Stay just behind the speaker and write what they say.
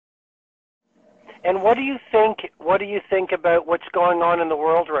And what do you think? What do you think about what's going on in the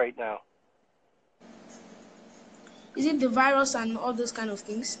world right now? Is it the virus and all those kind of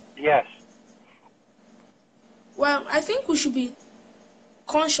things? Yes. Well, I think we should be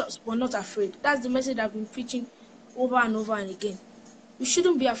conscious but not afraid. That's the message I've been preaching over and over and again. We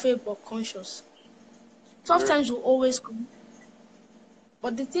shouldn't be afraid but conscious. Tough times will always come,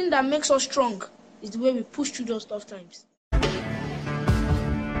 but the thing that makes us strong is the way we push through those tough times.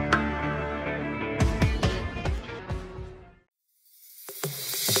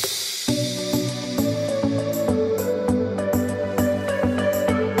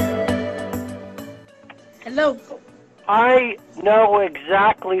 Hello. I know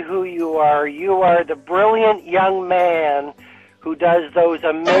exactly who you are. You are the brilliant young man who does those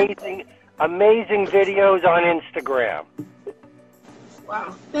amazing videos on Instagram.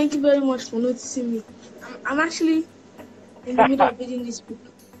 Wow. Thank you very much for noticing me. I'm actually in the middle of reading this book.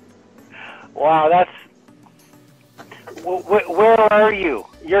 Wow, that's... Where are you?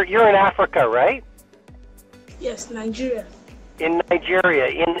 You're in Africa, right? Yes, Nigeria. In Nigeria.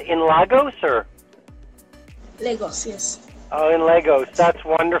 In Lagos, or? Lagos, yes. Oh, in Lagos. That's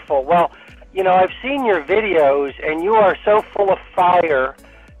wonderful. Well, you know, I've seen your videos, and you are so full of fire,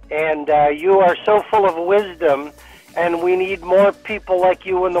 and you are so full of wisdom, and we need more people like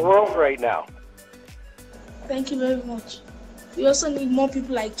you in the world right now. Thank you very much. We also need more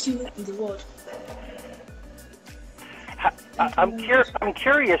people like you in the world. I'm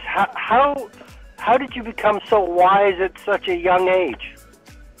curious, how did you become so wise at such a young age?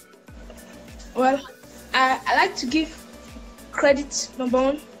 Well, I like to give credit, number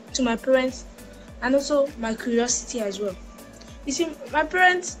one, to my parents, and also my curiosity as well. You see, my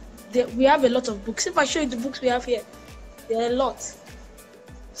parents, we have a lot of books. If I show you the books we have here, there are a lot.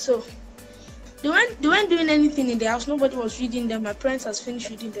 So, they weren't doing anything in the house. Nobody was reading them. My parents has finished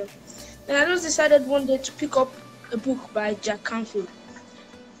reading them. Then I just decided one day to pick up a book by Jack Canfield.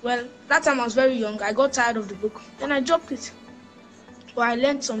 Well, that time I was very young. I got tired of the book. Then I dropped it. But I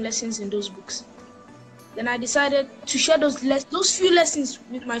learned some lessons in those books. Then I decided to share those few lessons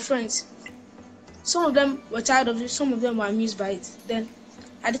with my friends. Some of them were tired of it, some of them were amused by it. Then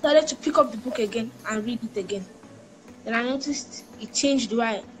I decided to pick up the book again and read it again. Then I noticed it changed the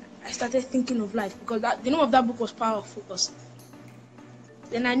way I started thinking of life, because the name of that book was Power of Focus.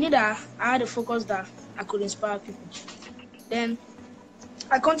 Then I knew that I had a focus that I could inspire people. Then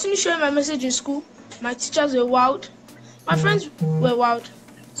I continued sharing my message in school. My teachers were wild. My friends were wild.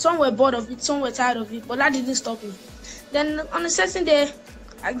 Some were bored of it, some were tired of it, but that didn't stop me. Then on a certain day,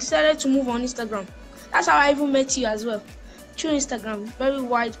 I decided to move on Instagram. That's how I even met you as well. Through Instagram, very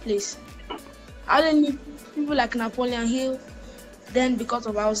wide place. I didn't knew people like Napoleon Hill, then because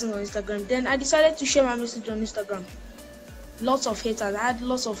of I was on Instagram. Then I decided to share my message on Instagram. Lots of haters. I had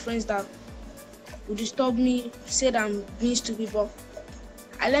lots of friends that would disturb me, say that I'm being stupid, but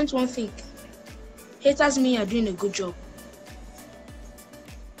I learned one thing. Haters mean you're doing a good job.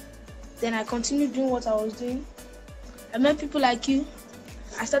 Then I continued doing what I was doing. I met people like you.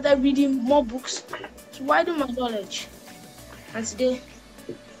 I started reading more books to widen my knowledge. And today,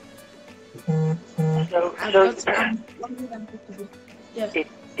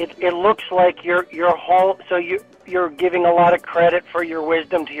 It looks like your whole, so you're giving a lot of credit for your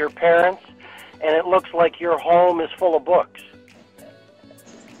wisdom to your parents, and it looks like your home is full of books.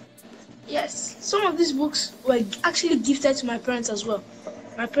 Yes, some of these books were actually gifted to my parents as well.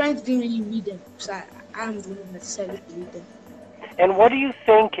 My parents didn't really read them, so I'm the one that decided to read them. And what do you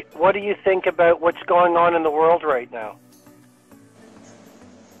think about what's going on in the world right now?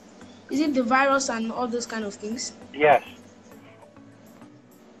 Is it the virus and all those kind of things? Yes.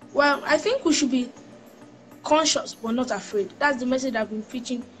 Well, I think we should be conscious but not afraid. That's the message I've been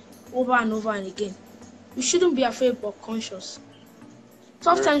preaching over and over and again. We shouldn't be afraid but conscious.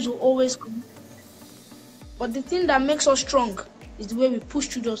 Tough times will always come, but the thing that makes us strong is the way we push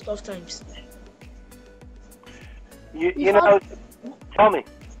through those tough times. Tell me.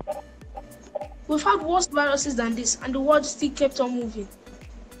 We've had worse viruses than this, and the world still kept on moving.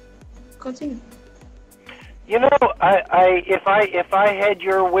 Continue. You know, if I had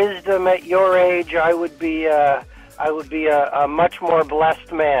your wisdom at your age, I would be a much more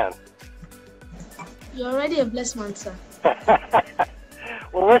blessed man. You're already a blessed man, sir.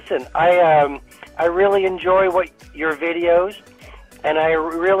 Well, listen, I really enjoy your videos, and I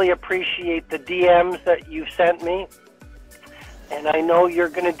really appreciate the DMs that you've sent me. And I know you're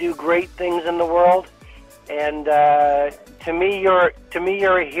going to do great things in the world. And to me, you're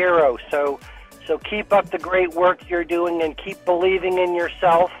a hero. So keep up the great work you're doing, and keep believing in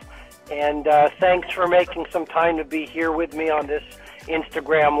yourself. And thanks for making some time to be here with me on this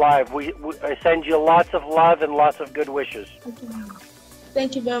Instagram Live. I send you lots of love and lots of good wishes.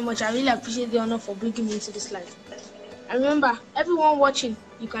 Thank you very much. I really appreciate the honor for bringing me into this life. And remember, everyone watching,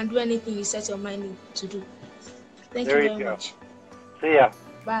 you can do anything you set your mind to do. Thank you very much. See ya.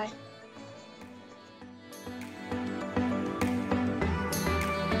 Bye.